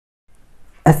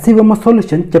SC Verma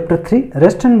solution, chapter 3,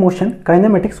 rest and motion,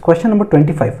 kinematics, question number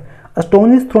 25. A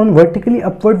stone is thrown vertically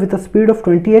upward with a speed of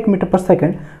 28 meter per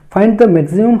second. Find the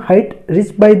maximum height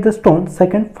reached by the stone.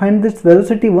 Second, find its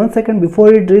velocity 1 second before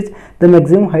it reaches the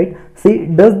maximum height. C.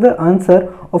 Does the answer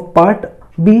of part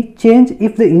B change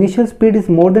if the initial speed is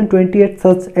more than 28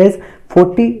 such as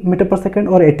 40 metre पर second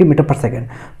और 80 metre पर second.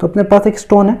 तो अपने पास एक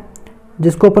stone है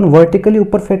जिसको अपन vertically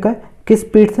ऊपर फेंका है, किस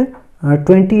स्पीड से?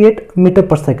 28 मीटर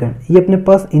पर सेकेंड। ये अपने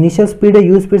पास इनिशियल स्पीड है,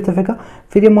 यू स्पीड से फेंका।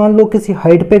 फिर ये मान लो किसी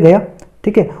हाइट पे गया,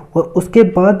 ठीक है, और उसके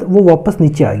बाद वो वापस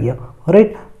नीचे आ गया,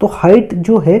 राइट। तो हाइट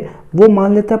जो है वो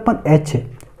मान लेते हैं अपन h है,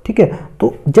 ठीक है।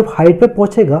 तो जब हाइट पे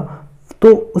पहुंचेगा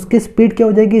तो उसकी स्पीड क्या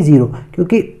हो जाएगी? 0,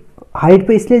 क्योंकि हाइट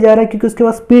पे इसलिए जा रहा है क्योंकि उसके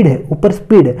पास स्पीड है, ऊपर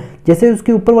स्पीड है। जैसे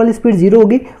उसकी ऊपर वाली स्पीड 0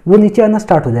 होगी वो नीचे आना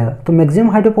स्टार्ट हो जाएगा, तो मैक्सिमम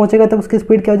हाइट पे पहुंचेगा तब उसकी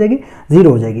स्पीड क्या हो जाएगी? 0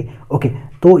 हो जाएगी। ओके,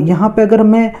 तो यहाँ पे अगर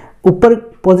मैं ऊपर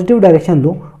पॉजिटिव डायरेक्शन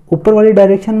लूँ, ऊपर वाली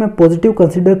डायरेक्शन में पॉजिटिव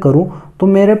कंसीडर करूँ, तो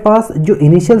मेरे पास जो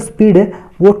इनिशियल स्पीड है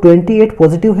वो 28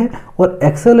 पॉजिटिव है और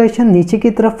एक्सेलरेशन नीचे की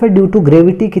तरफ है ड्यू टू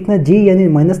ग्रेविटी, कितना g यानी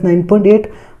 -9.8,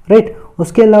 राइट।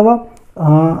 उसके अलावा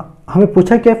हमें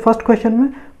पूछा क्या है फर्स्ट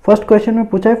क्वेश्चन में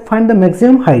पूछा है फाइंड द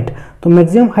मैक्सिमम हाइट। तो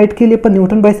मैक्सिमम हाइट के लिए अपन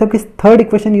न्यूटन बाई साहब की थर्ड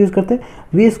इक्वेशन यूज करते हैं,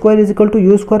 v² =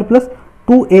 u² +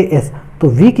 2as। तो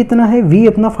v कितना है? v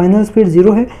अपना फाइनल स्पीड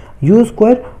 0 है,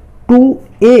 u²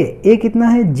 2a कितना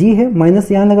है? g है,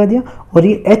 माइनस यहाँ लगा दिया, और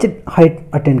ये h हाइट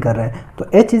अटेंड कर रहा है, तो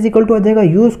h = आ जाएगा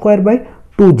u² /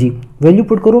 2g। वैल्यू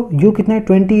पुट करो, u कितना है?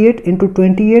 28 ×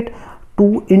 28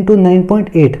 2 ×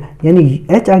 9.8 यानी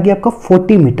h आ गया आपका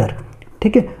 40 मीटर,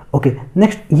 ठीक है। ओके,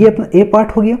 नेक्स्ट ये अपना ए पार्ट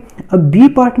हो गया। अब बी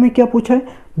पार्ट में क्या पूछा है?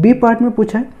 बी पार्ट में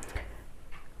पूछा है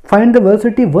find the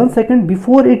velocity 1 second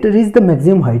before it reach the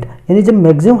maximum height, यानी जब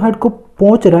मैक्सिमम हाइट को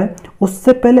पहुंच रहा है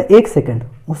उससे पहले 1 सेकंड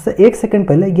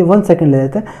पहले, ये 1 सेकंड ले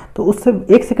लेते हैं, तो उससे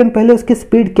 1 सेकंड पहले उसकी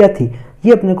स्पीड क्या थी,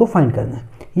 ये अपने को फाइंड करना है।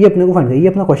 ये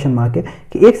अपना क्वेश्चन मार्क है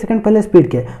कि 1 सेकंड पहले स्पीड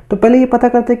क्या है। तो पहले ये पता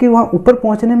करते हैं कि वहाँ ऊपर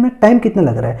पहुँचने में टाइम कितना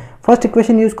लग रहा है। फर्स्ट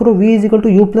इक्वेशन यूज करो, v =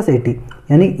 u + 80,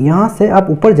 यानी यहाँ से आप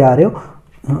ऊपर जा रहे हो,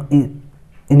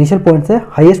 इनिशियल पॉइंट से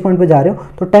हाईएस्ट पॉइंट पे जा रहे हो,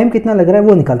 तो टाइम कितना लग रहा है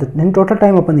वो निकालते हैं, यानी टोटल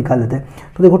टाइम अपन निकाल लेते हैं।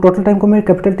 तो देखो टोटल टाइम को मैं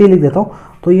कैपिटल T लिख देता हूँ।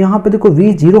 तो यहाँ पे देखो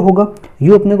v 0 होगा,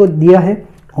 u अपने को दिया है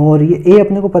और ये a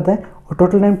अपने को पता है, और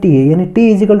टोटल टाइम t है, यानी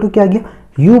t = क्या आ गया?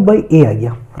 u/a आ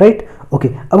गया, राइट। ओके,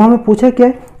 अब हमें पूछा क्या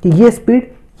है कि ये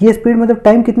स्पीड मतलब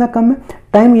टाइम कितना कम है।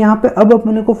 टाइम यहाँ पे अब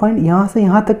अपने को फाइंड यहाँ से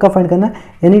यहाँ तक का फाइंड करना है,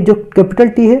 यानी जो कैपिटल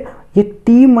T है ये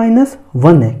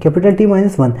t-1 है, कैपिटल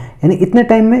T-1, यानी इतने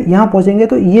टाइम में यहाँ पहुँचेंगे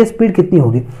तो ये स्पीड कितनी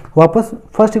होगी। वापस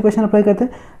फर्स्ट इक्वेशन अप्लाई करते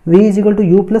हैं, v =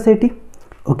 u + 80।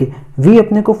 ओके, v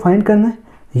अपने को फाइंड करना है,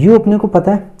 u अपने को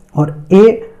पता है, और a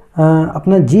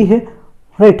अपना g है,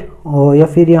 राइट, और या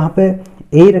फिर यहाँ पे a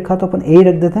ही रखा तो अपन a ही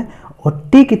रख देते हैं, और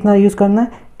t कितना यूज़ करना है?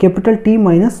 Capital T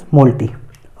 - small t,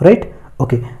 right.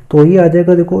 Okay, तो ये आ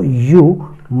जाएगा देखो u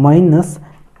 -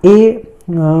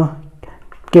 a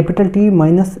capital T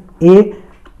 - a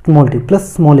small t plus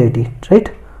small a t, right.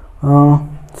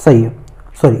 सही है,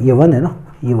 सॉरी ये 1 है ना,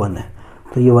 ये 1 है,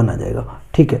 तो ये 1 आ जाएगा,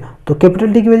 ठीक है। तो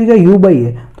कैपिटल T की वजह क्या?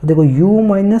 u/a, तो देखो u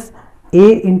 - a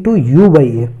 ×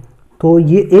 u/a, तो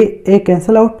ये a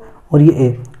कैंसिल आउट और ये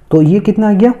a, तो ये कितना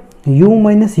आ गया? u -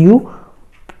 u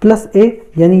 + a,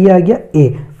 यानी ये आ गया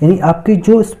a, यानी आपकी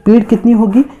जो स्पीड कितनी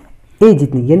होगी? a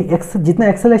जितनी, यानी जितना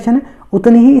एक्सेलरेशन है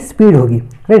उतनी ही स्पीड होगी,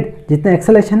 राइट। जितना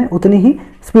एक्सेलरेशन है उतनी ही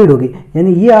स्पीड होगी,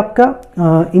 यानी ये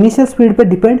आपका इनिशियल स्पीड पे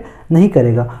डिपेंड नहीं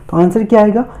करेगा। तो आंसर क्या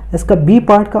आएगा इसका? बी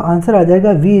पार्ट का आंसर आ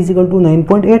जाएगा v =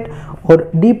 9.8, और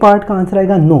डी पार्ट का आंसर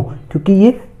आएगा नो, क्योंकि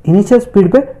ये इनिशियल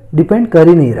स्पीड पे डिपेंड कर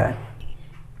ही नहीं रहा है।